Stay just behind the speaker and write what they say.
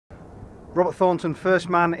Robert Thornton, first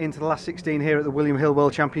man into the last 16 here at the William Hill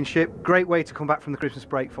World Championship. Great way to come back from the Christmas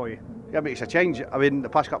break for you. Yeah, it makes a change. I mean, the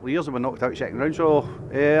past couple of years I've been knocked out second round, so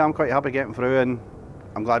I'm quite happy getting through, and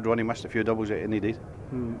I'm glad Ronnie missed a few doubles that he needed.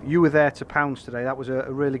 You were there to pounce today. That was a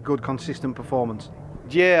really good, consistent performance.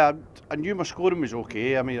 Yeah, I knew my scoring was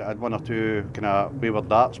okay. I mean, I had one or two kind of wayward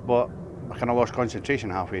darts, but I kind of lost concentration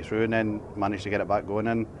halfway through and then managed to get it back going,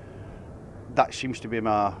 and that seems to be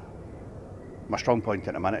my strong point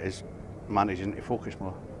at the minute, is managing to focus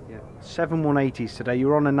more. Yeah, 7 180s today. You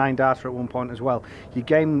were on a 9 darter at one point as well. Your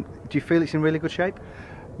game, do you feel it's in really good shape?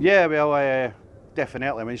 Yeah, well,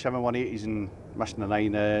 definitely. I mean, 7 180s and missing the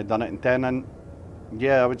 9, done it in 10, and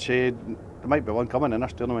yeah, I would say there might be one coming in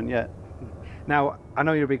this tournament yet. Now, I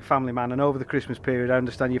know you're a big family man, and over the Christmas period, I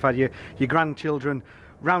understand you've had your grandchildren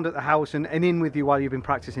round at the house and in with you while you've been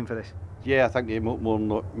practising for this. Yeah, I think they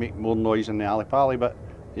make more noise in the alley pally, but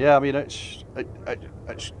yeah, I mean, it's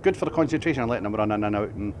good for the concentration and letting them run in and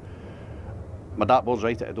out, and my dartboard's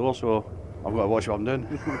right at the door, so I've got to watch what I'm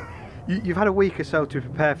doing. You've had a week or so to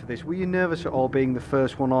prepare for this. Were you nervous at all being the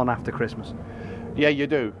first one on after Christmas? Yeah, you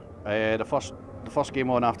do. The first game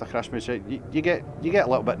on after Christmas, you get a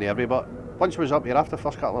little bit nervy, but once I was up here after the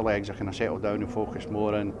first couple of legs, I kind of settled down and focused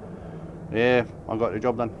more, and yeah, I got the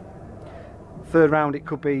job done. Third round, it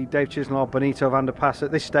could be Dave Chisnall or Benito van der Pas.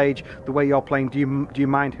 At this stage, the way you're playing, do you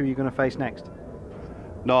mind who you're going to face next?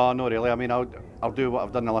 No, not really. I mean, I'll do what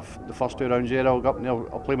I've done the first 2 rounds here. I'll go up and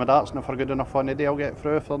I'll play my darts, and if they're good enough on the day, I'll get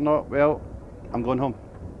through. If they're not, well, I'm going home.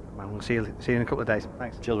 Well, we'll see you in a couple of days.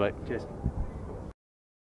 Thanks. Cheers, mate. Cheers.